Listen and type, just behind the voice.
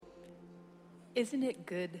Isn't it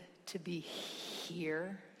good to be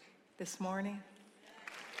here this morning?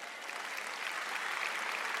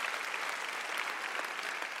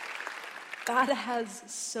 God has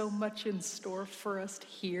so much in store for us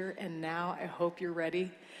here and now. I hope you're ready.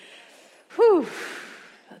 Whew.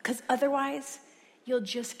 Because otherwise, you'll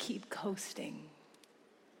just keep coasting.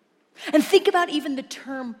 And think about even the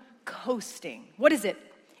term coasting. What is it?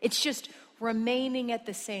 It's just remaining at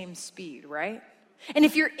the same speed, right? And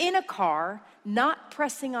if you're in a car, not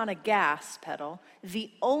pressing on a gas pedal,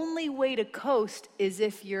 the only way to coast is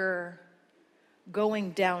if you're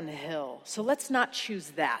going downhill. So let's not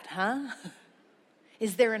choose that, huh?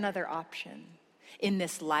 Is there another option in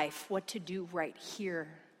this life? What to do right here?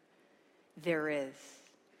 There is.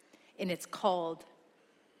 And it's called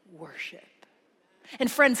worship. And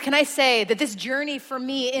friends, can I say that this journey for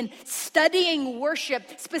me in studying worship,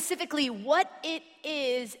 specifically what it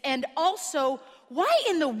is, and also why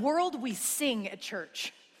in the world we sing at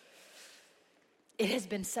church, it has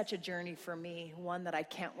been such a journey for me, one that I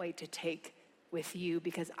can't wait to take with you,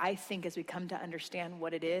 because I think as we come to understand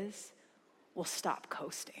what it is, we'll stop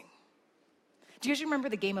coasting. Do you guys remember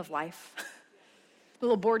the game of life? The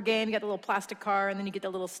little board game, you got the little plastic car, and then you get the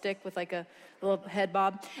little stick with like a little head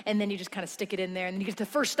bob, and then you just kind of stick it in there, and then you get the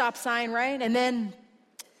first stop sign, right? And then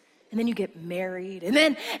you get married, and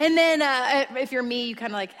then if you're me, you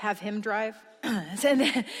kind of like have him drive,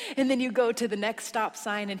 and then you go to the next stop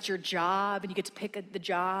sign, and it's your job, and you get to pick the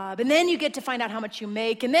job, and then you get to find out how much you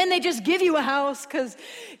make, and then they just give you a house because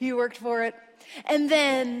you worked for it, and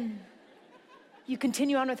then you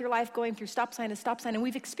continue on with your life going through stop sign to stop sign, and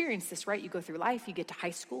we've experienced this, right? You go through life, you get to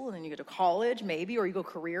high school, and then you go to college, maybe, or you go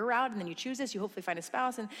career route, and then you choose this, you hopefully find a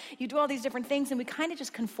spouse, and you do all these different things, and we kind of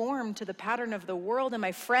just conform to the pattern of the world. And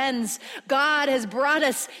my friends, God has brought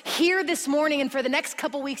us here this morning, and for the next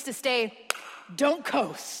couple weeks to stay. Don't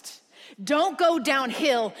coast. Don't go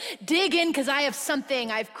downhill. Dig in, because I have something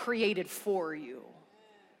I've created for you.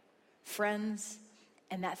 Friends,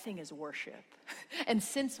 and that thing is worship. And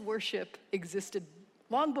since worship existed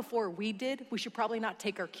long before we did, we should probably not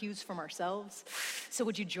take our cues from ourselves. So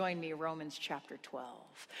would you join me, Romans chapter 12.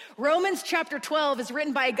 Romans chapter 12 is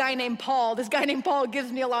written by a guy named Paul. This guy named Paul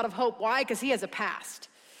gives me a lot of hope. Why? Because he has a past.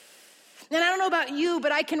 And I don't know about you,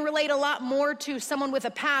 but I can relate a lot more to someone with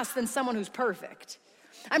a past than someone who's perfect.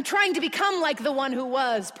 I'm trying to become like the one who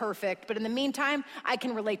was perfect, but in the meantime, I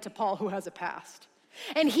can relate to Paul, who has a past.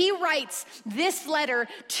 And he writes this letter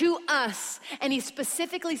to us, and he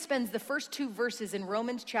specifically spends the first 2 verses in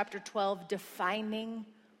Romans chapter 12 defining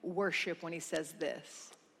worship when he says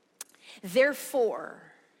this. Therefore,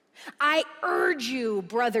 I urge you,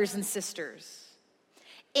 brothers and sisters,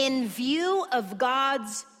 in view of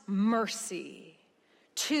God's mercy,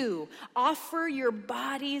 to offer your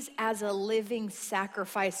bodies as a living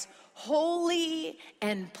sacrifice, holy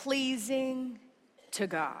and pleasing to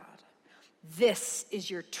God. This is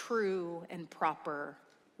your true and proper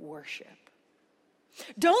worship.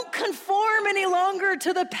 Don't conform any longer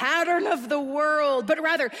to the pattern of the world, but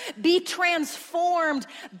rather be transformed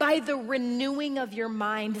by the renewing of your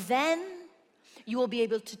mind. Then you will be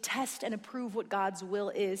able to test and approve what God's will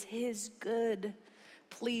is, his good,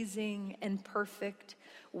 pleasing, and perfect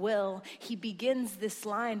will. He begins this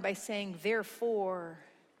line by saying, therefore,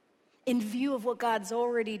 in view of what God's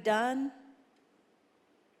already done,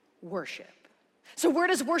 worship. So where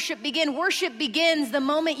does worship begin? Worship begins the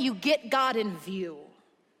moment you get God in view.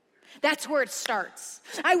 That's where it starts.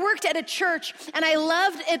 I worked at a church, and I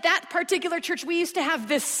loved at that particular church, we used to have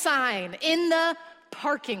this sign in the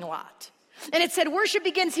parking lot. And it said, worship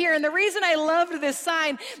begins here. And the reason I loved this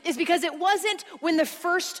sign is because it wasn't when the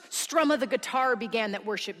first strum of the guitar began that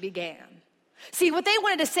worship began. See, what they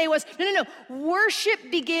wanted to say was, no.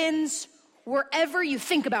 Worship begins wherever you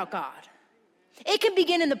think about God. It can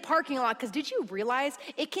begin in the parking lot, because did you realize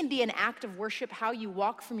it can be an act of worship how you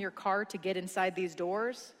walk from your car to get inside these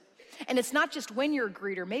doors? And it's not just when you're a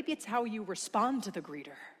greeter, maybe it's how you respond to the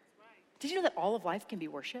greeter. Did you know that all of life can be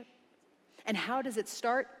worship? And how does it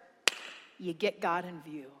start? You get God in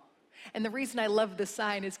view. And the reason I love the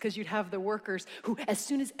sign is because you'd have the workers who, as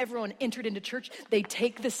soon as everyone entered into church, they'd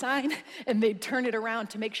take the sign and they'd turn it around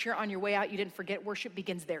to make sure on your way out you didn't forget worship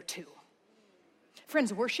begins there too.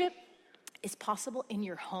 Friends, worship is possible in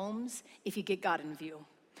your homes if you get God in view.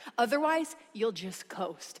 Otherwise, you'll just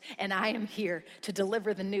coast. And I am here to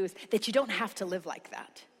deliver the news that you don't have to live like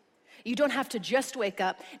that. You don't have to just wake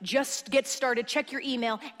up, just get started, check your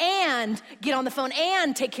email, and get on the phone,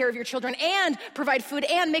 and take care of your children, and provide food,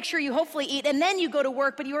 and make sure you hopefully eat, and then you go to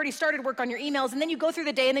work, but you already started work on your emails, and then you go through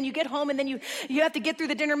the day, and then you get home, and then you have to get through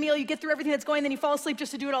the dinner meal, you get through everything that's going, then you fall asleep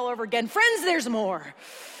just to do it all over again. Friends, there's more.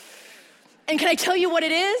 And can I tell you what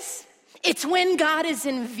it is? It's when God is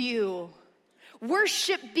in view.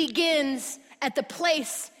 Worship begins at the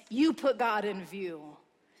place you put God in view.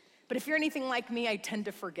 But if you're anything like me, I tend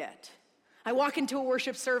to forget. I walk into a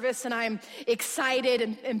worship service and I'm excited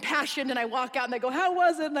and impassioned, and I walk out and they go, how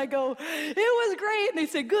was it? And I go, it was great. And they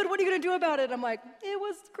say, good, what are you gonna do about it? And I'm like, it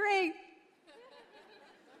was great.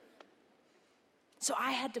 So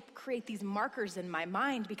I had to create these markers in my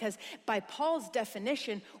mind, because by Paul's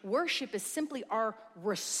definition, worship is simply our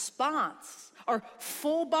response, our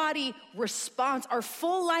full body response, our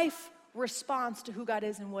full life response to who God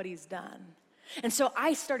is and what he's done. And so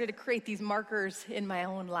I started to create these markers in my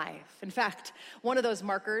own life. In fact, one of those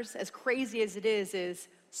markers, as crazy as it is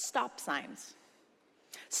stop signs.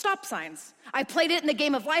 Stop signs. I played it in the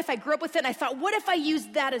game of life. I grew up with it, and I thought, what if I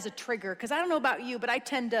used that as a trigger? Because I don't know about you, but I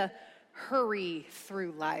tend to hurry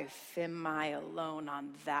through life. Am I alone on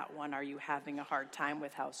that one? Are you having a hard time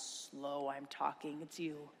with how slow I'm talking? It's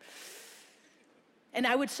you. And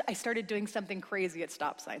I started doing something crazy at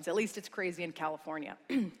stop signs. At least it's crazy in California.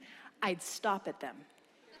 I'd stop at them.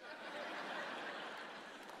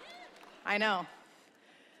 I know.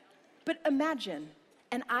 But imagine,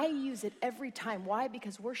 and I use it every time. Why?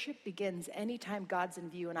 Because worship begins anytime God's in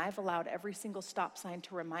view, and I've allowed every single stop sign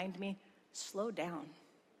to remind me, slow down,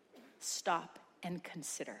 stop, and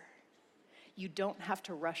consider. You don't have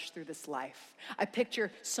to rush through this life. I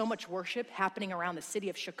picture so much worship happening around the city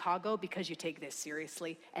of Chicago because you take this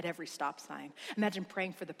seriously at every stop sign. Imagine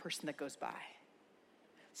praying for the person that goes by.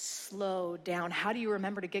 Slow down. How do you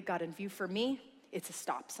remember to get God in view? For me, it's a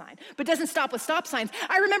stop sign. But it doesn't stop with stop signs.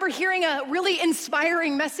 I remember hearing a really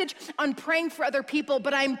inspiring message on praying for other people,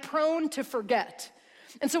 but I'm prone to forget.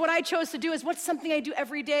 And so what I chose to do is, what's something I do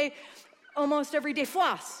every day, almost every day?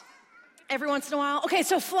 Floss. Every once in a while. Okay,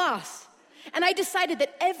 so floss. And I decided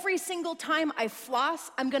that every single time I floss,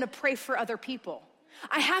 I'm gonna pray for other people.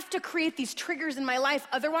 I have to create these triggers in my life,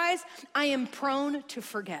 otherwise I am prone to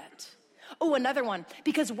forget. Oh, another one,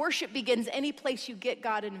 because worship begins any place you get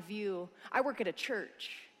God in view. I work at a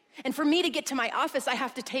church, and for me to get to my office, I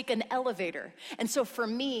have to take an elevator. And so for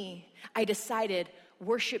me, I decided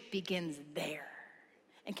worship begins there.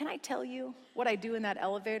 And can I tell you what I do in that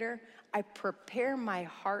elevator? I prepare my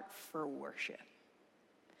heart for worship.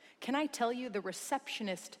 Can I tell you, the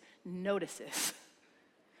receptionist notices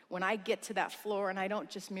when I get to that floor, and I don't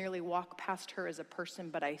just merely walk past her as a person,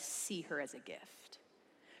 but I see her as a gift.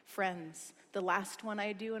 Friends, the last one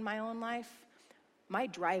I do in my own life, my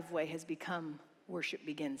driveway has become worship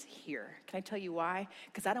begins here. Can I tell you why?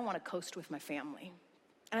 Because I don't want to coast with my family.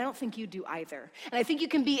 And I don't think you do either. And I think you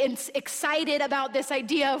can be excited about this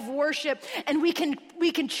idea of worship, and we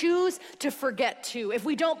can choose to forget too if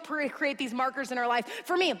we don't create these markers in our life.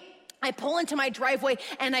 For me, I pull into my driveway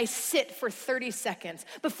and I sit for 30 seconds.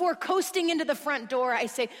 Before coasting into the front door, I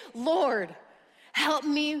say, Lord, help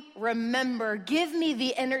me remember. Give me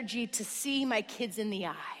the energy to see my kids in the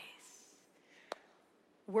eyes.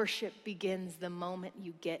 Worship begins the moment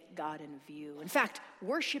you get God in view. In fact,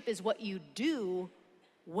 worship is what you do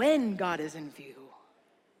when God is in view.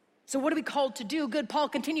 So what are we called to do? Good, Paul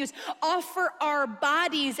continues, offer our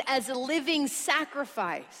bodies as a living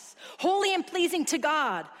sacrifice, holy and pleasing to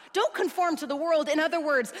God. Don't conform to the world. In other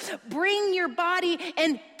words, bring your body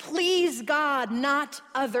and please God, not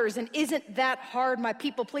others. And isn't that hard, my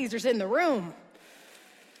people pleasers in the room?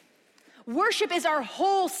 Worship is our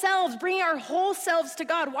whole selves, bringing our whole selves to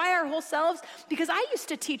God. Why our whole selves? Because I used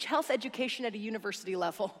to teach health education at a university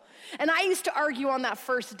level. And I used to argue on that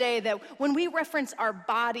first day that when we reference our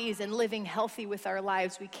bodies and living healthy with our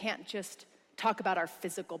lives, we can't just talk about our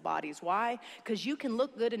physical bodies. Why? Because you can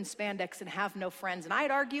look good in spandex and have no friends. And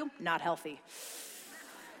I'd argue, not healthy.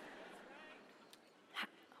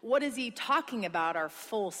 What is he talking about, our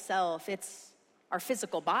full self? It's our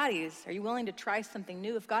physical bodies. Are you willing to try something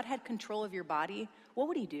new? If God had control of your body, what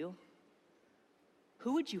would he do?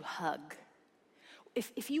 Who would you hug?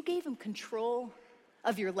 If you gave him control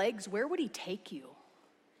of your legs, where would he take you?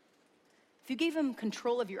 If you gave him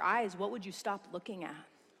control of your eyes, what would you stop looking at?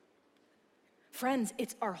 Friends,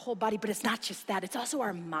 it's our whole body, but it's not just that, it's also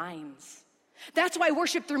our minds. That's why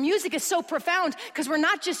worship through music is so profound, because we're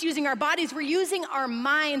not just using our bodies, we're using our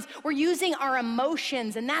minds, we're using our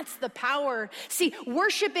emotions, and that's the power. See,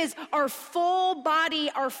 worship is our full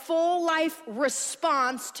body, our full life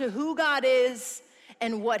response to who God is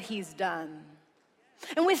and what he's done.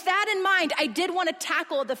 And with that in mind, I did want to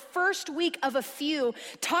tackle the first week of a few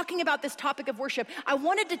talking about this topic of worship. I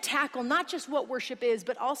wanted to tackle not just what worship is,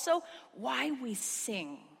 but also why we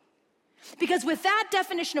sing. Because with that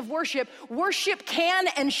definition of worship, worship can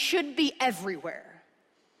and should be everywhere.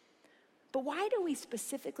 But why do we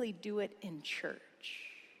specifically do it in church?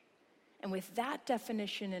 And with that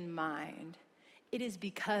definition in mind, it is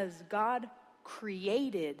because God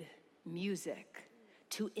created music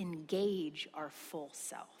to engage our full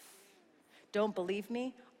self. Don't believe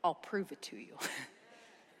me? I'll prove it to you.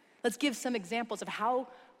 Let's give some examples of how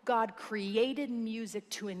God created music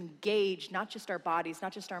to engage not just our bodies,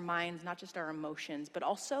 not just our minds, not just our emotions, but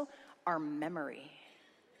also our memory.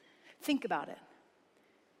 Think about it.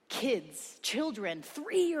 Kids, children,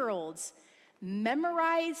 3-year-olds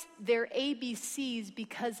memorize their ABCs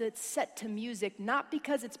because it's set to music, not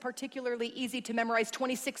because it's particularly easy to memorize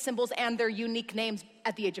 26 symbols and their unique names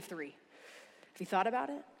at the age of 3. Have you thought about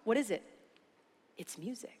it? What is it? It's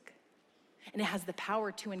music. And it has the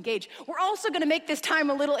power to engage. We're also gonna make this time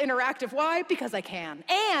a little interactive. Why? Because I can.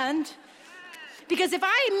 And because if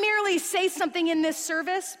I merely say something in this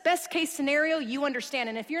service, best case scenario, you understand.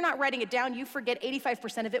 And if you're not writing it down, you forget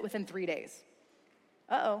 85% of it within 3 days.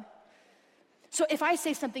 Uh-oh. So if I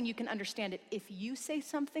say something, you can understand it. If you say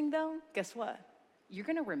something though, guess what? You're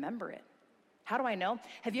gonna remember it. How do I know?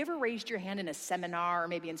 Have you ever raised your hand in a seminar or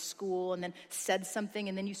maybe in school and then said something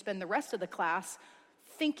and then you spend the rest of the class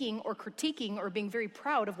thinking or critiquing or being very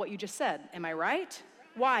proud of what you just said? Am I right?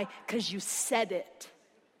 Why? Because you said it.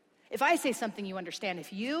 If I say something, you understand.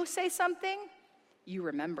 If you say something, you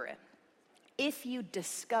remember it. If you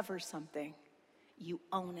discover something, you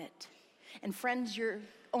own it. And friends, you're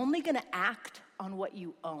only gonna act on what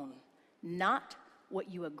you own, not what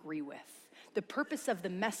you agree with. The purpose of the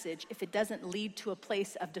message, if it doesn't lead to a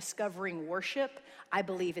place of discovering worship, I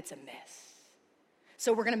believe it's a miss.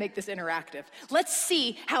 So we're gonna make this interactive. Let's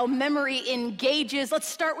see how memory engages. Let's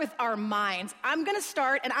start with our minds. I'm gonna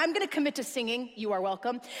start and I'm gonna commit to singing, you are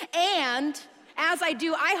welcome. And as I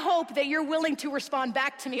do, I hope that you're willing to respond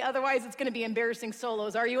back to me, otherwise it's gonna be embarrassing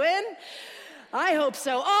solos. Are you in? I hope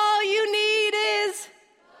so. All you need is,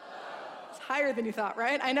 it's higher than you thought,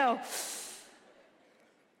 right? I know.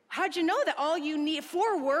 How'd you know that all you need,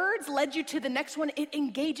 4 words led you to the next one? It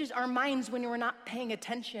engages our minds when we're not paying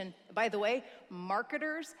attention. By the way,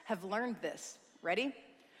 marketers have learned this. Ready?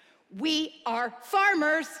 We are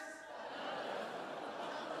farmers.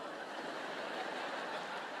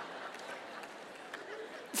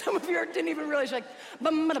 Some of you didn't even realize, like,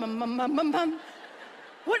 bum, bum, bum, bum, bum, bum.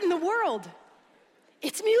 What in the world?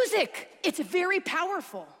 It's music. It's very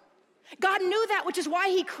powerful. God knew that, which is why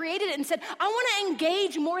he created it and said, I want to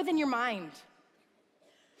engage more than your mind.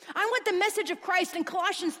 I want the message of Christ. In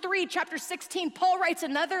Colossians 3, chapter 16, Paul writes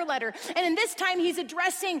another letter. And in this time, he's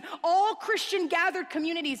addressing all Christian gathered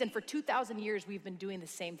communities. And for 2,000 years, we've been doing the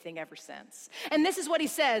same thing ever since. And this is what he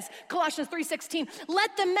says, Colossians 3:16,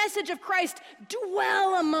 let the message of Christ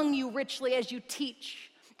dwell among you richly as you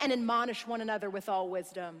teach and admonish one another with all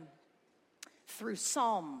wisdom through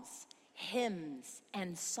psalms, hymns,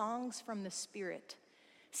 and songs from the Spirit,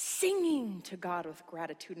 singing to God with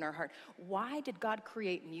gratitude in our heart. Why did God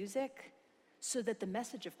create music? So that the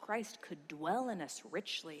message of Christ could dwell in us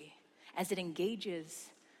richly as it engages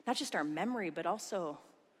not just our memory, but also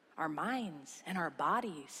our minds and our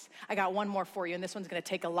bodies. I got one more for you, and this one's gonna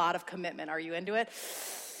take a lot of commitment. Are you into it?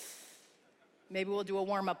 Maybe we'll do a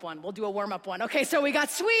warm-up one. We'll do a warm-up one. Okay, so we got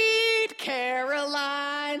Sweet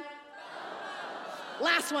Caroline.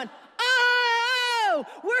 Last one. Oh,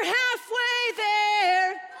 we're halfway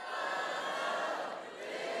there.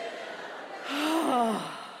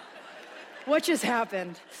 Oh, what just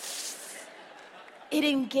happened? It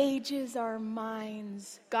engages our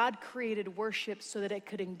minds. God created worship so that it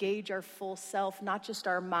could engage our full self, not just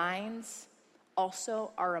our minds,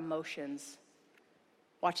 also our emotions.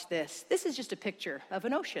 Watch this. This is just a picture of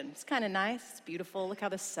an ocean. It's kind of nice. It's beautiful. Look how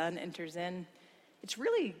the sun enters in. It's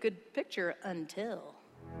really a good picture until.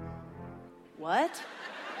 What?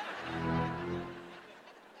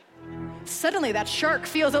 Suddenly that shark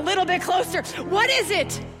feels a little bit closer. What is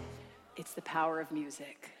it? It's the power of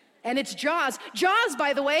music. And it's Jaws. Jaws,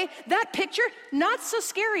 by the way, that picture, not so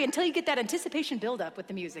scary until you get that anticipation buildup with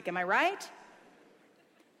the music. Am I right?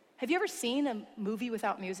 Have you ever seen a movie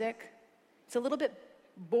without music? It's a little bit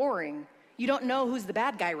boring. You don't know who's the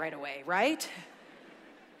bad guy right away, right?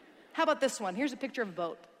 How about this one? Here's a picture of a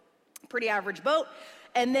boat. Pretty average boat.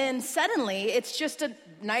 And then suddenly, it's just a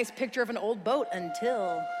nice picture of an old boat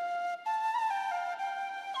until...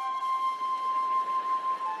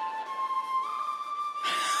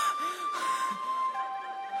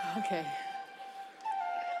 Okay.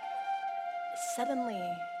 Suddenly,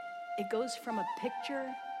 it goes from a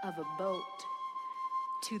picture of a boat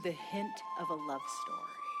to the hint of a love story.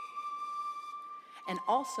 and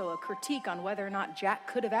also a critique on whether or not Jack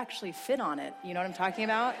could have actually fit on it. You know what I'm talking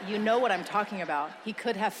about? You know what I'm talking about. He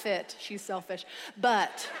could have fit. She's selfish.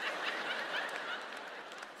 But,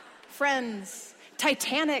 friends,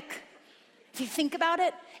 Titanic, if you think about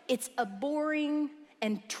it, it's a boring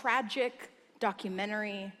and tragic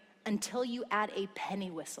documentary until you add a penny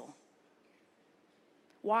whistle.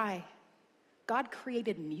 Why? God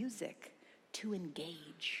created music to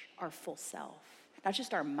engage our full self. Not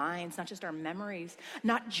just our minds, not just our memories,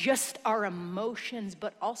 not just our emotions,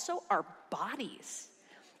 but also our bodies.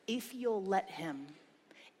 If you'll let him,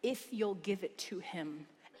 if you'll give it to him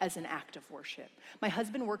as an act of worship. My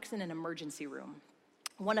husband works in an emergency room.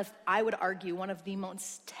 I would argue, one of the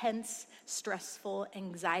most tense, stressful,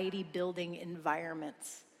 anxiety-building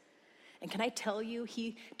environments. And can I tell you,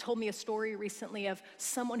 he told me a story recently of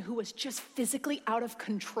someone who was just physically out of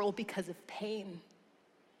control because of pain.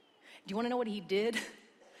 Do you want to know what he did?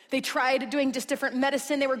 They tried doing just different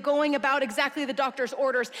medicine. They were going about exactly the doctor's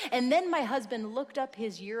orders. And then my husband looked up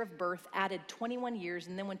his year of birth, added 21 years,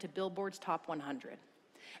 and then went to Billboard's Top 100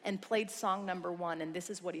 and played song number 1. And this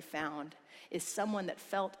is what he found, is someone that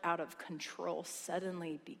felt out of control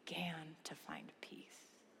suddenly began to find peace.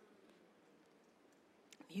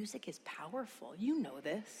 Music is powerful. You know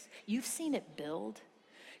this. You've seen it build.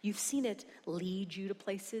 You've seen it lead you to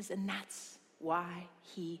places, and that's why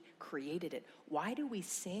he created it. Why do we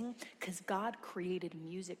sing? Because God created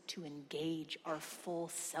music to engage our full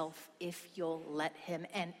self if you'll let him.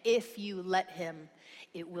 And if you let him,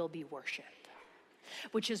 it will be worship.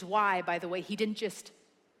 Which is why, by the way, he didn't just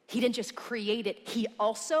create it, he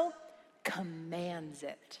also commands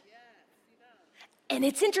it. And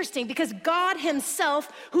it's interesting because God himself,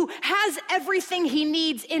 who has everything he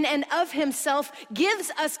needs in and of himself, gives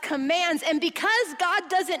us commands. And because God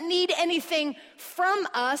doesn't need anything from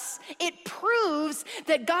us, it proves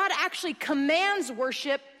that God actually commands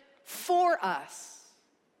worship for us.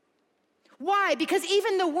 Why? Because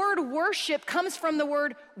even the word worship comes from the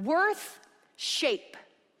word worth, shape.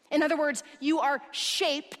 In other words, you are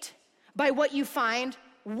shaped by what you find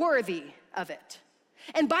worthy of it.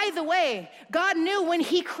 And by the way, God knew when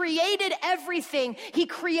he created everything, he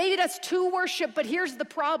created us to worship, but here's the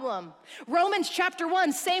problem. Romans chapter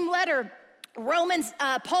 1, same letter.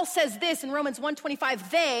 Paul says this in Romans 1:25,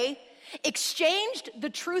 they exchanged the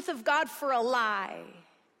truth of God for a lie.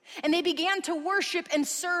 And they began to worship and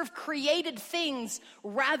serve created things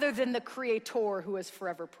rather than the Creator who is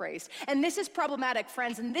forever praised. And this is problematic,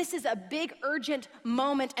 friends, and this is a big urgent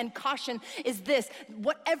moment and caution is this.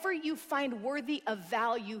 Whatever you find worthy of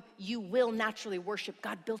value, you will naturally worship.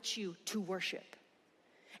 God built you to worship.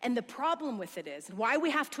 And the problem with it is, and why we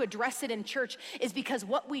have to address it in church, is because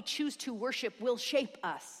what we choose to worship will shape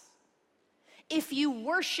us. If you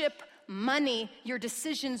worship money, your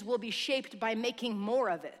decisions will be shaped by making more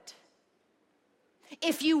of it.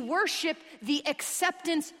 If you worship the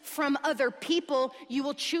acceptance from other people, you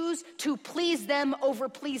will choose to please them over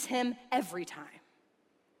please him every time.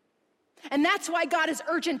 And that's why God is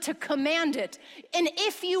urgent to command it. And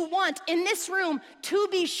if you want in this room to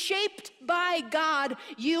be shaped by God,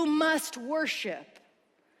 you must worship.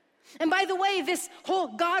 And by the way, this whole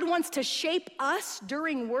God wants to shape us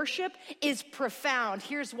during worship is profound.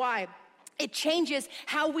 Here's why. It changes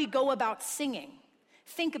how we go about singing.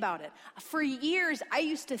 Think about it. For years, I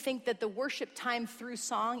used to think that the worship time through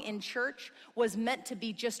song in church was meant to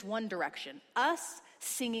be just one direction, us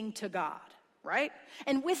singing to God, right?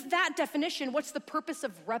 And with that definition, what's the purpose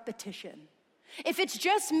of repetition? If it's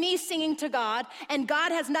just me singing to God and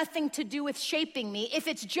God has nothing to do with shaping me, if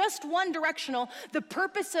it's just one directional, the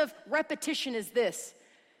purpose of repetition is this: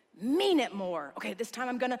 mean it more. Okay, this time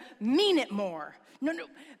I'm gonna mean it more. No,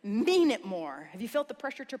 mean it more. Have you felt the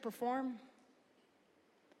pressure to perform?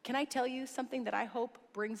 Can I tell you something that I hope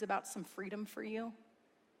brings about some freedom for you?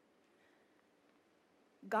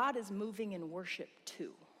 God is moving in worship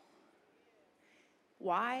too.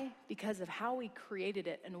 Why? Because of how he created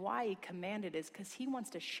it, and why he commanded it is because he wants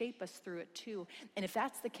to shape us through it too. And if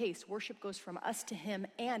that's the case, worship goes from us to him,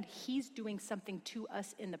 and he's doing something to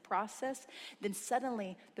us in the process, then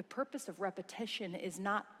suddenly the purpose of repetition is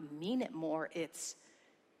not mean it more, it's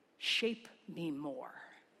shape me more.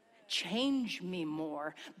 Change me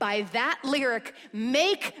more. By that lyric,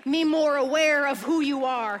 make me more aware of who you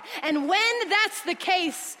are. And when that's the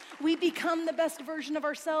case, we become the best version of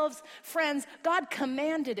ourselves. Friends, God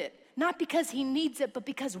commanded it, not because he needs it, but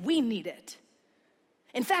because we need it.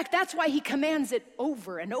 In fact, that's why he commands it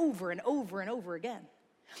over and over and over and over again.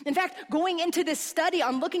 In fact, going into this study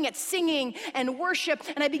on looking at singing and worship,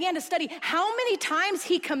 and I began to study how many times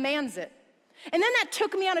he commands it. And then that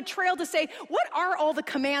took me on a trail to say, what are all the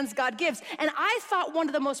commands God gives? And I thought one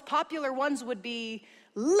of the most popular ones would be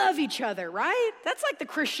love each other, right? That's like the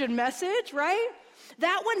Christian message, right?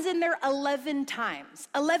 That one's in there 11 times.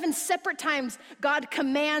 11 separate times God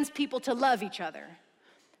commands people to love each other.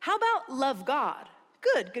 How about love God?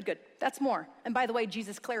 Good. That's more. And by the way,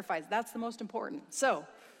 Jesus clarifies that's the most important. So,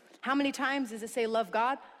 how many times does it say love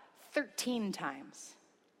God? 13 times.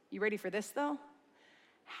 You ready for this though?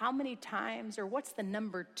 How many times, or what's the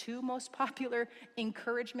number 2 most popular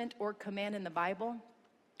encouragement or command in the Bible?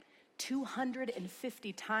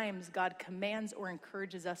 250 times God commands or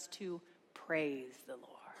encourages us to praise the Lord.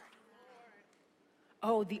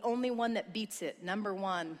 Oh, the only one that beats it, number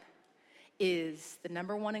 1, is the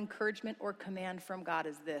number 1 encouragement or command from God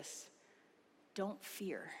is this: don't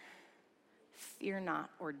fear. Fear not,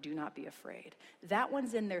 or do not be afraid. That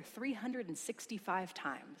one's in there 365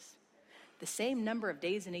 times. The same number of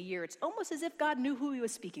days in a year. It's almost as if God knew who he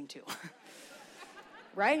was speaking to.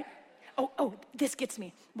 Right? Oh, this gets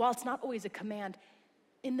me. While it's not always a command,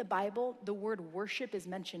 in the Bible, the word worship is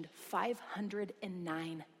mentioned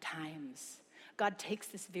 509 times. God takes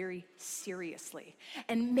this very seriously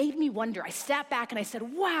and made me wonder. I sat back and I said,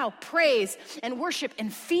 wow, praise and worship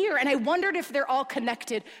and fear. And I wondered if they're all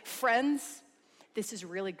connected. Friends, this is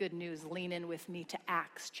really good news. Lean in with me to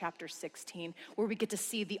Acts chapter 16, where we get to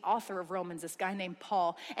see the author of Romans, this guy named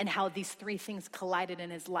Paul, and how these 3 things collided in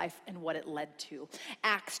his life and what it led to.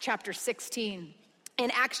 Acts chapter 16.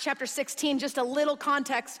 In Acts chapter 16, just a little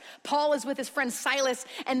context, Paul is with his friend Silas,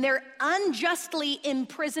 and they're unjustly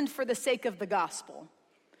imprisoned for the sake of the gospel.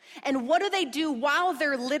 And what do while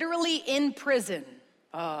they're literally in prison?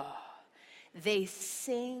 They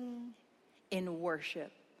sing in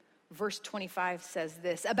worship. Verse 25 says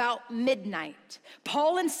this: about midnight,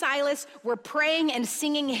 Paul and Silas were praying and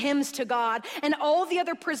singing hymns to God, and all the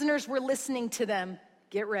other prisoners were listening to them.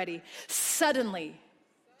 Get ready. Suddenly,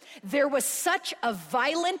 there was such a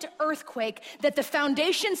violent earthquake that the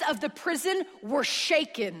foundations of the prison were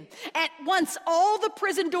shaken. At once, all the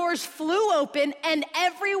prison doors flew open and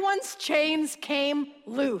everyone's chains came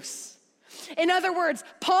loose. In other words,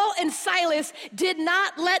 Paul and Silas did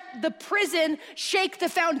not let the prison shake the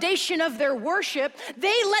foundation of their worship.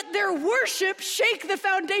 They let their worship shake the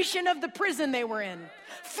foundation of the prison they were in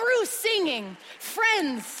through singing.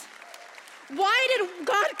 Friends, why did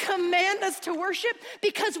God command us to worship?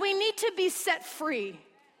 Because we need to be set free.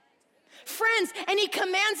 Friends, and he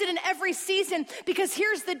commands it in every season, because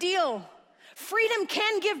here's the deal. Freedom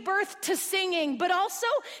can give birth to singing, but also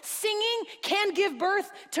singing can give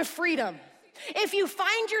birth to freedom. If you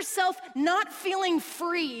find yourself not feeling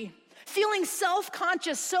free, feeling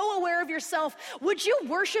self-conscious, so aware of yourself, would you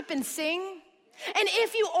worship and sing? And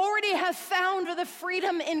if you already have found the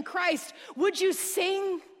freedom in Christ, would you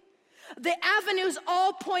sing? The avenues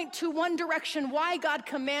all point to one direction. Why God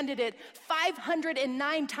commanded it.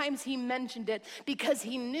 509 times he mentioned it, because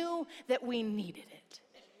he knew that we needed it.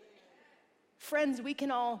 Friends, we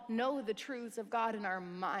can all know the truths of God in our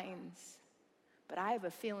minds, but I have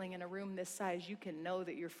a feeling in a room this size, you can know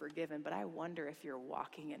that you're forgiven, but I wonder if you're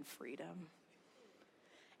walking in freedom.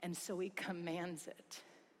 And so he commands it.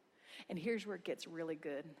 And here's where it gets really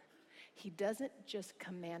good. He doesn't just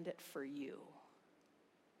command it for you.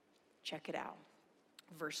 Check it out.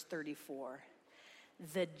 Verse 34.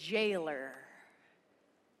 The jailer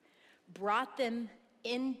brought them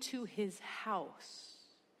into his house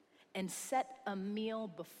and set a meal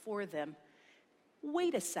before them.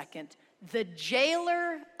 Wait a second. The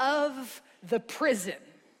jailer of the prison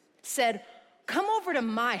said, come over to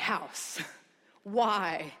my house.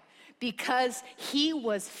 Why? Because he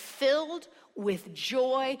was filled with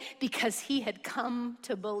joy, because he had come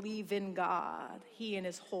to believe in God, he and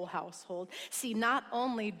his whole household. See, not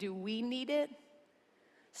only do we need it,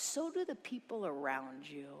 so do the people around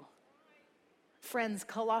you. Friends,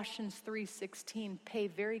 Colossians 3:16, pay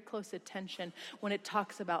very close attention when it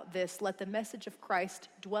talks about this. Let the message of Christ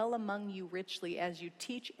dwell among you richly as you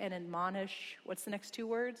teach and admonish. What's the next 2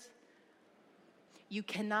 words? You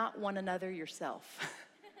cannot one another yourself.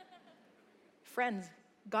 Friends,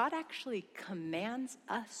 God actually commands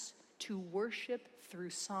us to worship through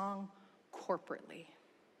song corporately.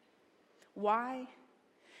 Why?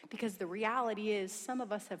 Because the reality is, some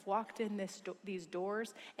of us have walked in these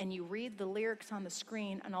doors and you read the lyrics on the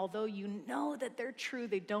screen, and although you know that they're true,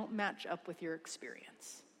 they don't match up with your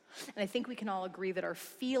experience. And I think we can all agree that our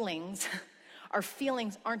feelings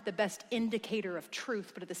aren't the best indicator of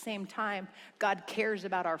truth, but at the same time, God cares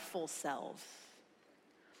about our full selves.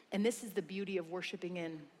 And this is the beauty of worshiping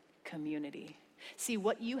in community. See,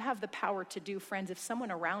 what you have the power to do, friends, if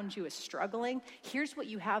someone around you is struggling, here's what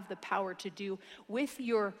you have the power to do. With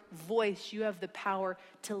your voice, you have the power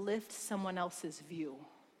to lift someone else's view.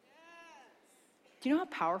 Do you know how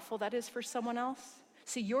powerful that is for someone else?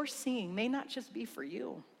 So your singing may not just be for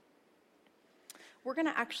you. We're going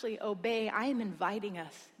to actually obey. I am inviting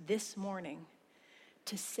us this morning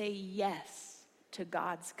to say yes to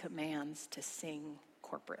God's commands to sing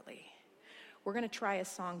corporately. We're going to try a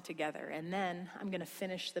song together, and then I'm going to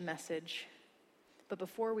finish the message. But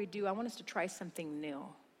before we do, I want us to try something new.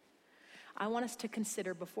 I want us to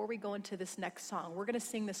consider, before we go into this next song, we're going to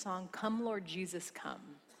sing the song, Come Lord Jesus, Come.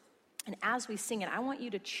 And as we sing it, I want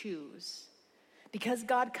you to choose. Because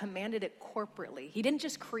God commanded it corporately. He didn't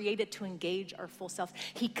just create it to engage our full selves.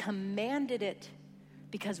 He commanded it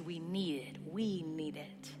because we need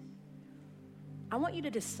it. I want you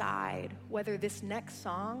to decide whether this next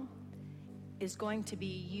song is going to be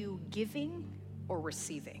you giving or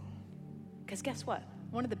receiving. Because guess what?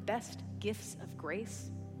 One of the best gifts of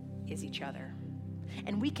grace is each other.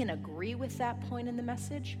 And we can agree with that point in the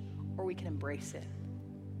message, or we can embrace it.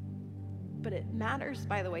 But it matters,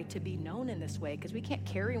 by the way, to be known in this way, because we can't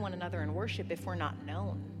carry one another in worship if we're not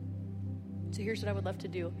known. So here's what I would love to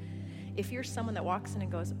do. If you're someone that walks in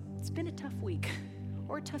and goes, it's been a tough week,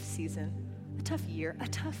 or a tough season, a tough year, a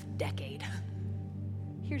tough decade.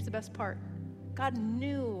 Here's the best part. God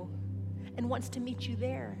knew and wants to meet you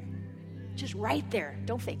there. Just right there.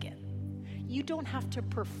 Don't fake it. You don't have to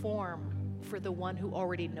perform for the one who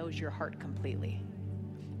already knows your heart completely.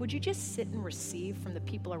 Would you just sit and receive from the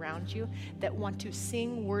people around you that want to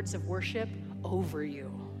sing words of worship over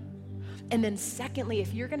you? And then secondly,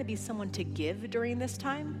 if you're going to be someone to give during this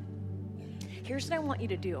time, here's what I want you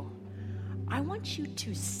to do. I want you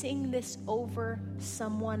to sing this over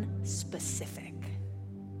someone specific.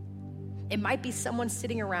 It might be someone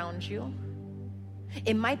sitting around you.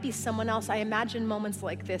 It might be someone else. I imagine moments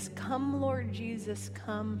like this. Come, Lord Jesus,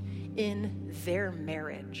 come in their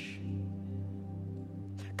marriage.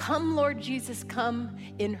 Come, Lord Jesus, come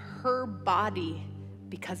in her body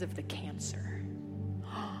because of the cancer.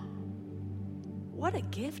 What a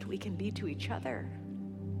gift we can be to each other.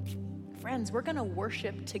 Friends, we're going to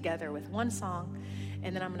worship together with one song,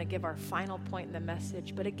 and then I'm going to give our final point in the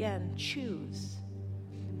message. But again, choose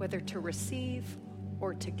whether to receive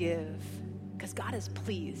or to give, because God is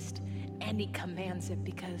pleased, and he commands it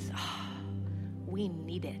because we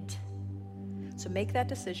need it. So make that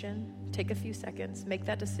decision. Take a few seconds. Make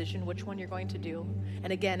that decision, which one you're going to do.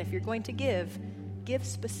 And again, if you're going to give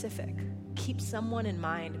specific. Keep someone in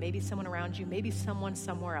mind, maybe someone around you, maybe someone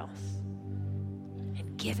somewhere else.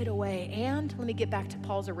 And give it away. And let me get back to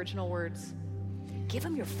Paul's original words. Give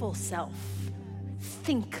them your full self.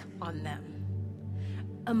 Think on them.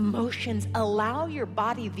 Emotions. Allow your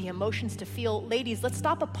body the emotions to feel. Ladies, let's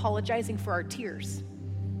stop apologizing for our tears.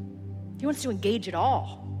 He wants to engage it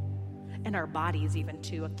all. And our bodies even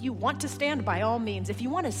too. If you want to stand, by all means. If you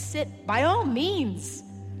want to sit, by all means.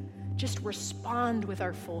 Just respond with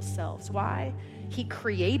our full selves. Why? He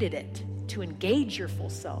created it to engage your full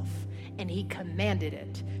self. And he commanded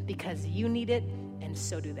it because you need it and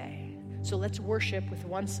so do they. So let's worship with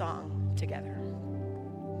one song together.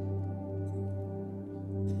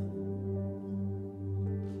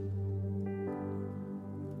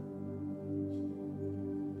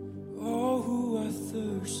 All who are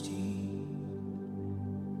thirsty,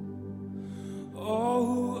 all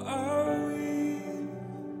who are weak,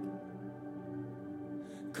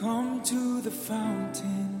 come to the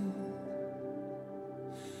fountain.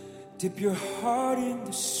 Dip your heart in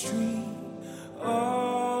the stream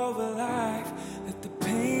of a life. Let the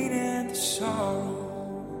pain and the sorrow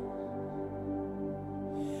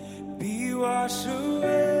be washed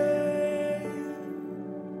away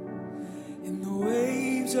in the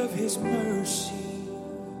waves of his mercy.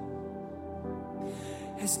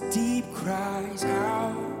 As deep cries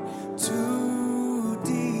out to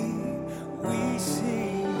deep, we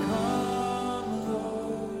sing, come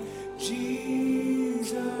Lord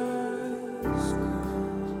Jesus,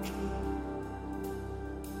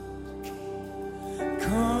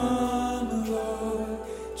 come Lord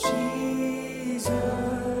Jesus,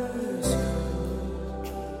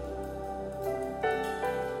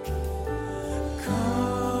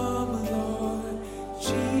 come Lord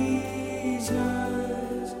Jesus.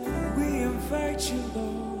 We invite you,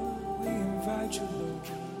 Lord. We invite you, Lord.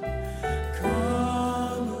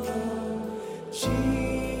 Come, Lord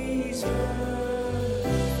Jesus.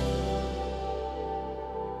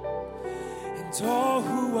 And all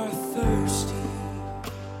who are thirsty,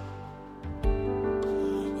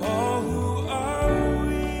 all who are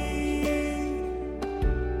weak,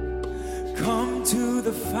 come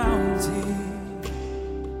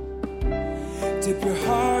Dip your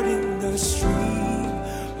heart in the stream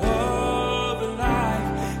of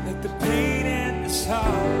life. Let the pain and the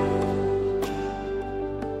sorrow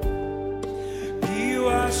be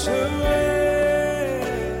washed away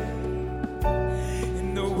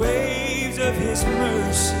in the waves of His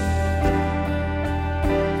mercy.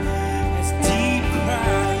 As deep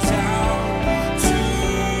cries out to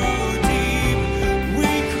deep,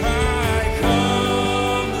 we cry,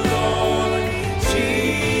 come, Lord Jesus.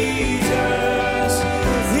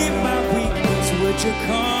 In my weakness, would you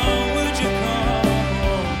come? Would you come?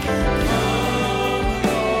 Come,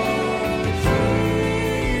 Lord Jesus.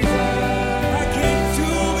 I can't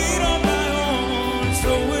do it on my own,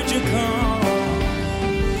 so would you come?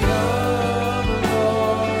 Come,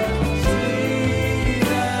 Lord Jesus.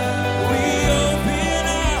 We open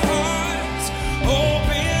our hearts,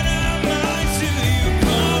 open our minds to you.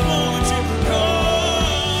 Come, won't you come?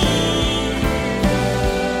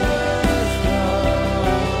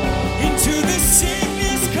 Into the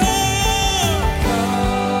sickness, come.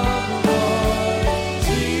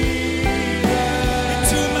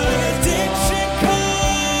 Into my addiction, come.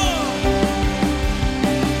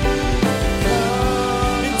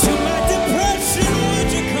 Into my depression, would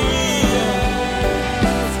you come?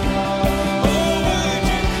 Oh, would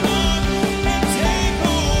you come and take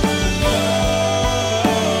over, Lord?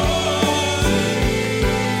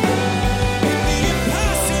 In the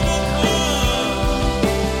impossible,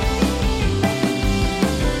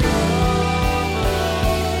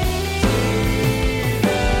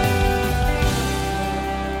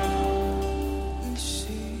 we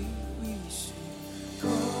sing,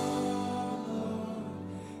 come,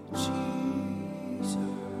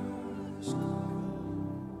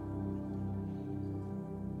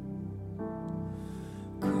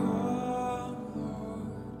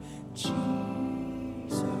 Lord Jesus, come, Lord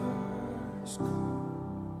Jesus, come,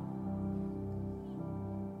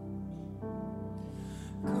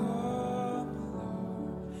 Lord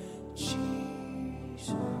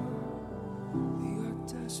Jesus, we are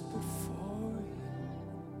desperate for you.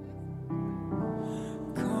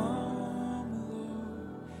 Come,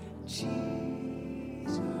 Lord Jesus.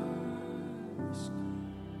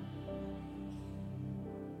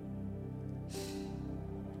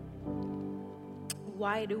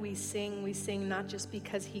 Why do we sing? We sing not just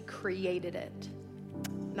because He created it,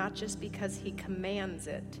 not just because He commands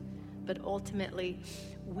it, but ultimately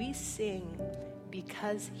we sing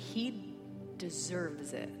because He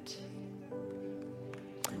deserves it.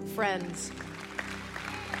 Friends,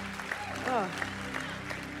 I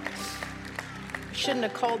shouldn't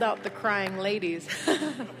have called out the crying ladies.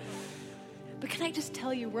 But can I just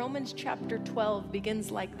tell you, Romans chapter 12 begins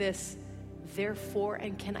like this. Therefore,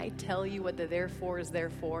 and can I tell you what the therefore is there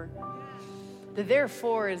for? The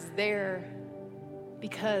therefore is there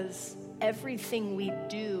because everything we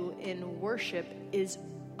do in worship is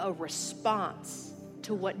a response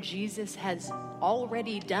to what Jesus has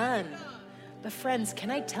already done. But friends,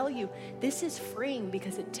 can I tell you, this is freeing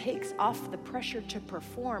because it takes off the pressure to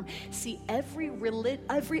perform. See, every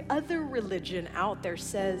other religion out there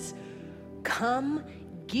says, come,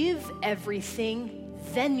 give everything,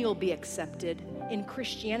 then you'll be accepted. In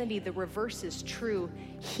Christianity, the reverse is true.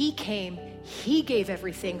 He came, He gave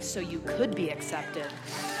everything so you could be accepted.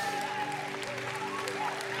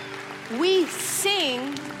 We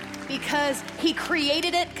sing because He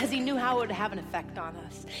created it because He knew how it would have an effect on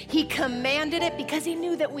us. He commanded it because He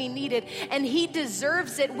knew that we need it, and He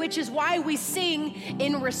deserves it, which is why we sing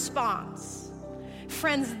in response.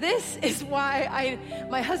 Friends, this is why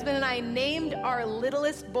my husband and I named our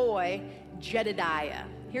littlest boy Jedediah.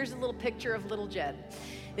 Here's a little picture of little Jed.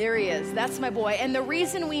 There he is. That's my boy. And the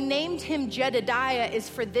reason we named him Jedediah is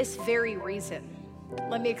for this very reason.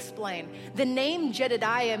 Let me explain. The name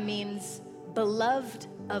Jedediah means beloved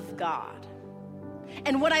of God.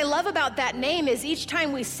 And what I love about that name is each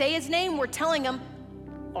time we say his name, we're telling him,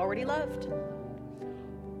 already loved.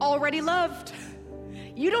 Already loved.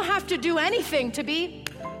 You don't have to do anything to be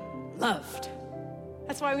loved.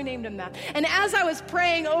 That's why we named him that. And as I was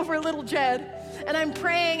praying over little Jed, and I'm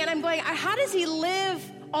praying and I'm going, how does he live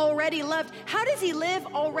already loved? How does he live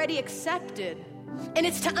already accepted? And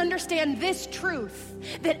it's to understand this truth,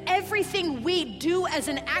 that everything we do as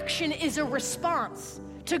an action is a response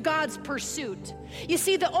to God's pursuit. You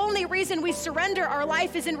see, the only reason we surrender our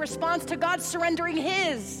life is in response to God surrendering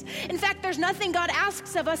His. In fact, there's nothing God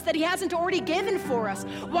asks of us that He hasn't already given for us.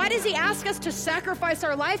 Why does He ask us to sacrifice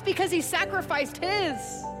our life? Because He sacrificed His.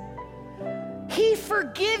 He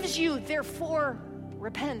forgives you, therefore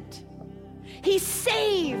repent. He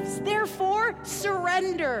saves, therefore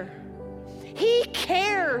surrender. He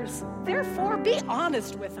cares, therefore be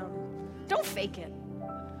honest with Him. Don't fake it.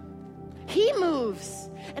 He moves.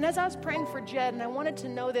 And as I was praying for Jed, and I wanted to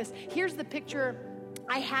know this, here's the picture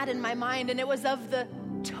I had in my mind, and it was of the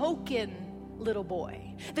token little boy.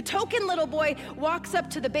 The token little boy walks up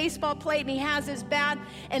to the baseball plate and he has his bat,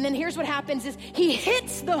 and then here's what happens is he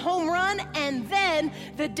hits the home run, and then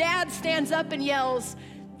the dad stands up and yells,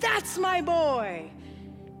 "That's my boy."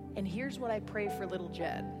 And here's what I pray for little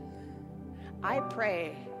Jed. I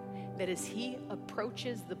pray that as he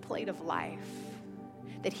approaches the plate of life,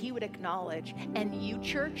 that he would acknowledge, and you,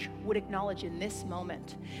 church, would acknowledge in this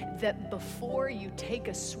moment, that before you take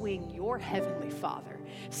a swing, your heavenly Father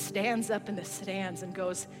stands up in the stands and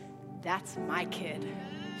goes, "That's my kid."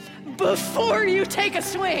 Before you take a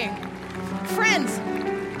swing. Friends,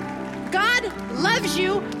 God loves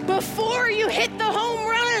you before you hit the home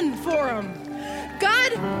run for him.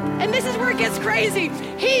 God, and this is where it gets crazy,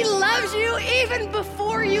 he loves you even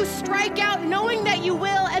before you strike out, knowing that you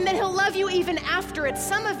will, and that he'll love you even after it.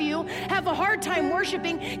 Some of you have a hard time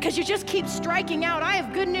worshiping because you just keep striking out. I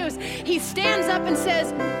have good news. He stands up and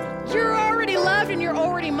says, "You're already loved and you're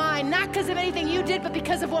already mine, not because of anything you did, but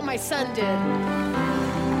because of what my son did."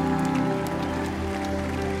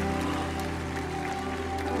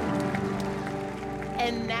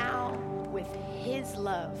 And now, with his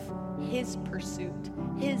love, his pursuit,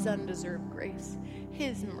 his undeserved grace,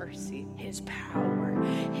 his mercy, his power,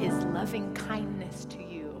 his loving kindness to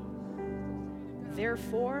you,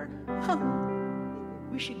 therefore,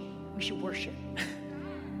 we should worship.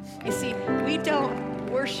 You see, we don't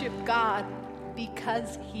worship God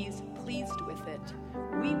because he's pleased with it.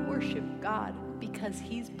 We worship God because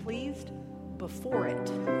he's pleased before it.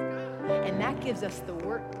 And that gives us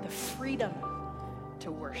the freedom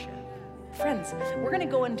to worship. Friends, we're going to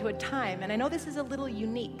go into a time, and I know this is a little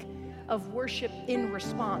unique, of worship in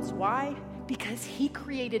response. Why? Because he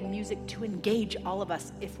created music to engage all of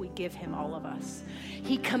us if we give him all of us.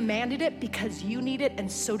 He commanded it because you need it, and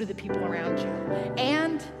so do the people around you.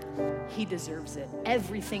 And he deserves it.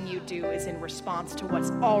 Everything you do is in response to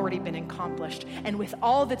what's already been accomplished. And with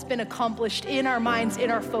all that's been accomplished in our minds,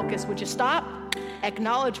 in our focus, would you stop,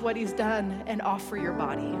 acknowledge what he's done, and offer your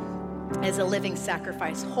body as a living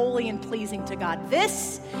sacrifice, holy and pleasing to God?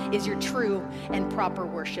 This is your true and proper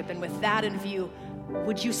worship. And with that in view,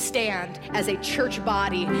 would you stand as a church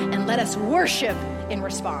body and let us worship in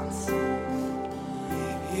response?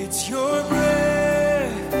 It's your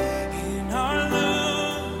breath in our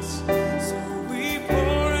lungs, so we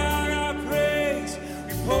pour out our praise.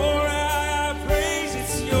 We pour out our praise.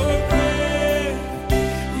 It's your breath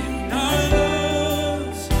in our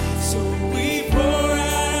lungs, so we pour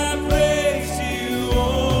out our praise to you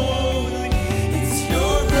only. It's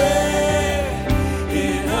your breath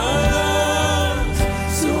in our lungs,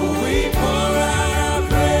 so we pour out our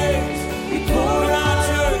praise. We pour out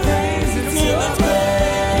your praise. It's your breath.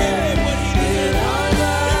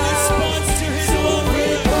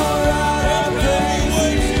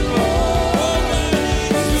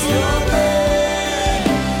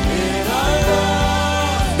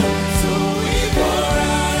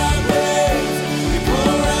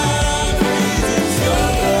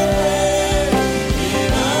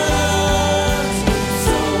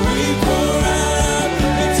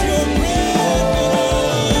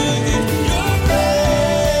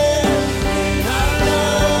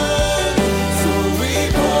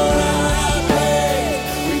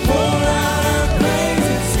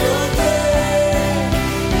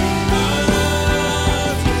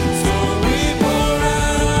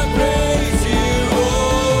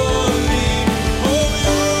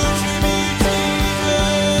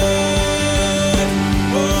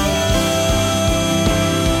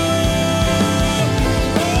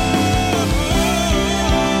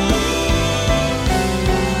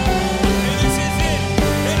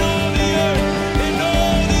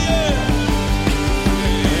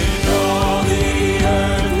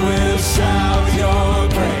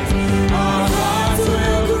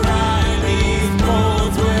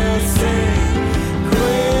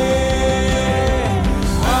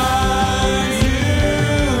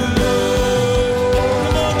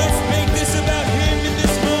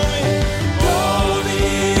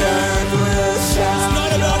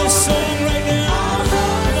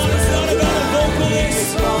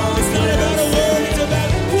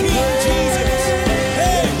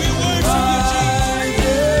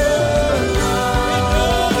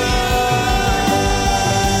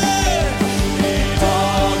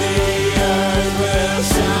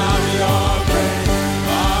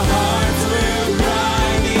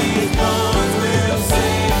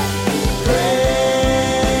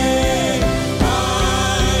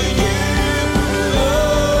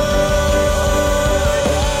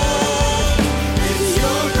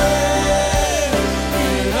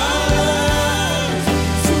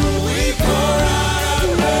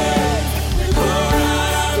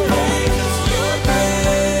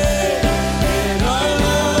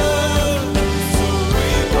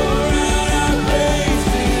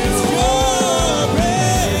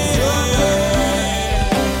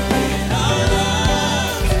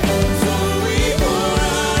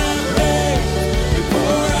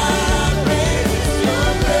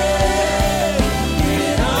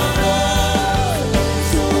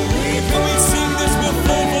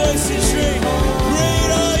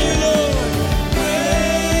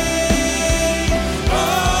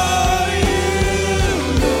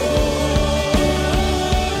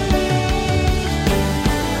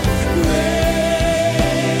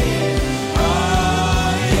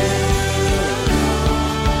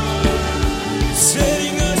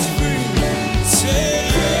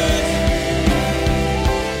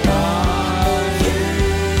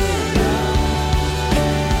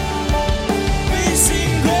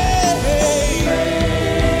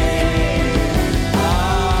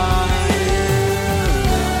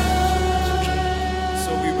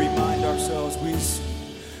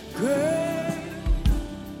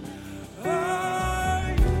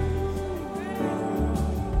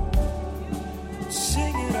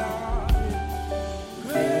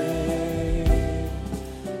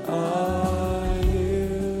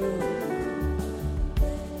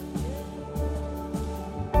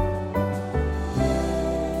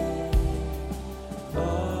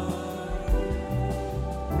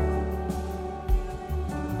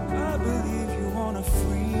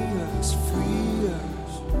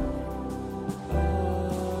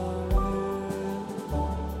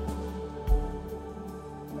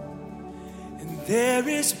 There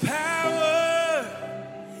is power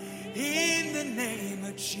in the name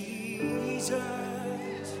of Jesus.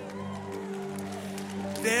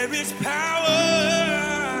 There is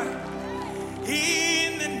power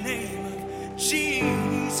in the name of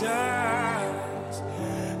Jesus.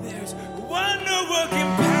 There's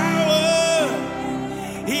wonder-working power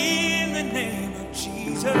in the name of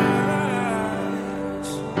Jesus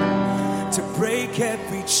to break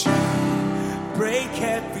every chain, break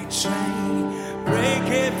every chain, break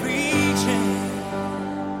every chain,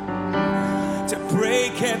 to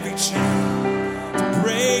break every chain, to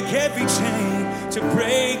break every chain, to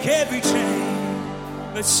break every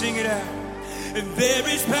chain. Let's sing it out. And there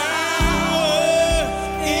is power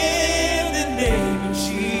in the name of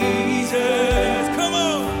Jesus. Come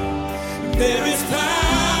on. There is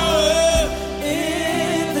power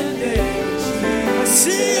in the name of Jesus. I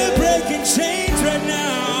see you breaking chains right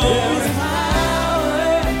now. There is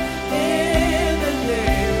power in the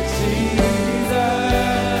name of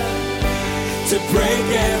Jesus to break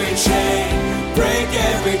every chain, break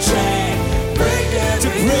every chain, break every to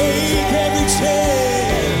break every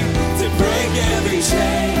chain, to break every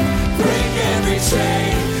chain, break every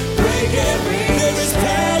chain, break every. There is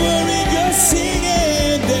power in your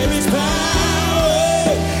singing. There is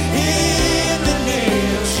power in the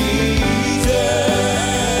name of Jesus.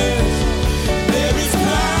 There is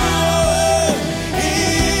power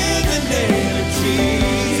in the name of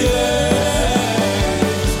Jesus.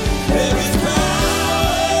 There is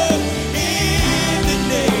power in the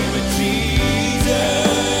name of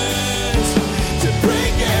Jesus to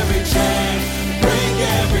break every chain, break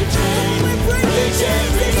every chain, break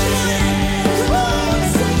every chain. Come on,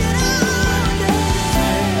 sing it out.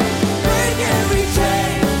 Break every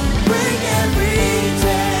chain, break every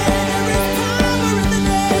chain. There is power in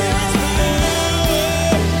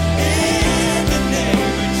the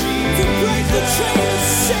name of Jesus to break the chain of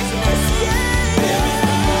sickness.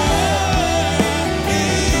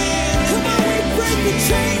 Come on, we break the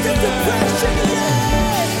chains of depression.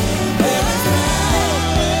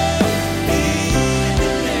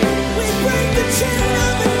 We break the chain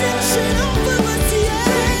of addiction over us.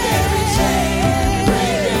 Break every chain,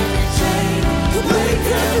 break every chain. Come on, we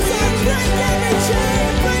prophesy, break every chain,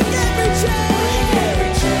 break every chain, break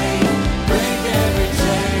every chain, break every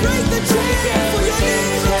chain. Break the chain for your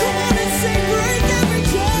neighbor. Come on and say, break every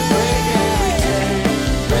chain,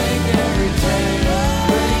 break every chain, break every chain,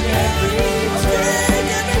 break every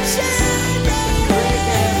chain, break every chain, break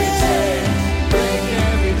every chain, break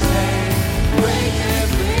every chain, break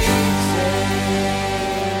every chain.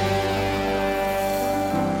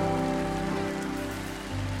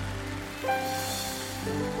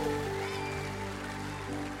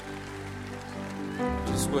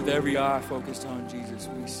 Just with every eye focused on Jesus,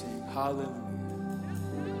 we sing hallelujah.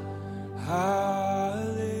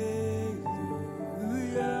 Hallelujah.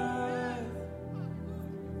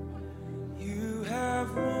 You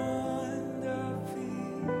have won the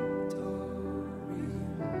victory.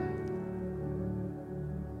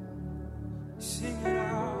 Sing it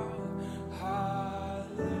out.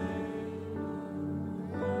 Hallelujah.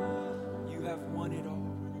 You have won it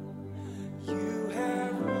all. You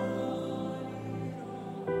have won it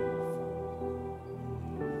all.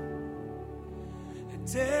 And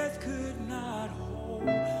death could not hold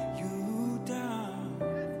you down.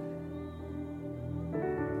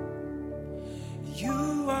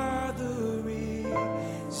 You are the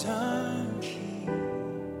risen King.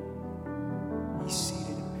 He's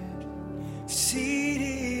seated in majesty.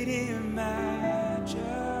 Seated in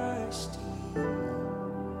majesty.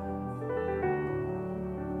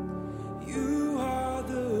 You are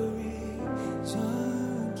the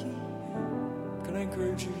risen King. Can I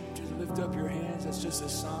encourage you to lift up your hands? That's just a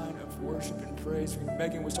sign of worship and praise.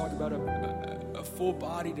 Megan was talking about a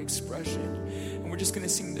full-bodied expression. And we're just going to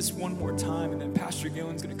sing this one more time, and then Pastor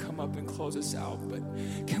Gillen's going to come up and close us out. But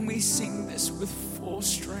can we sing this with full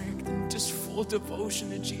strength and just full devotion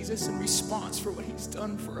to Jesus in response for what he's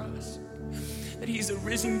done for us? That he's a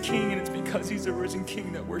risen King, and it's because he's a risen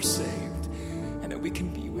King that we're saved and that we can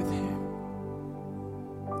be with him.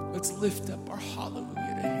 Let's lift up our hallelujah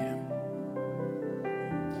to him.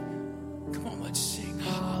 Come on, let's sing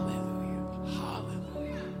hallelujah,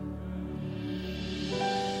 hallelujah.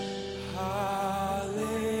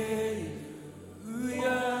 Hallelujah.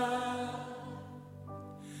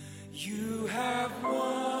 You have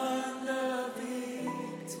won the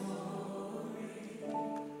victory.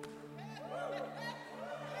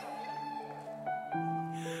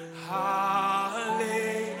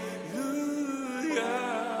 Hallelujah.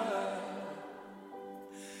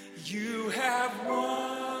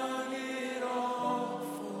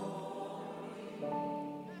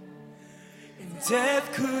 Death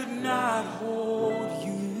could not hold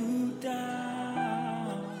you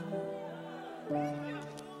down,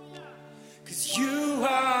 'cause you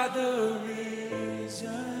are the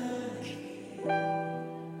risen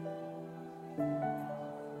King,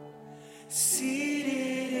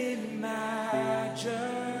 seated in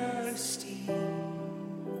majesty.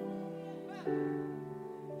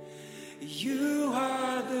 You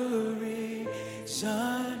are the risen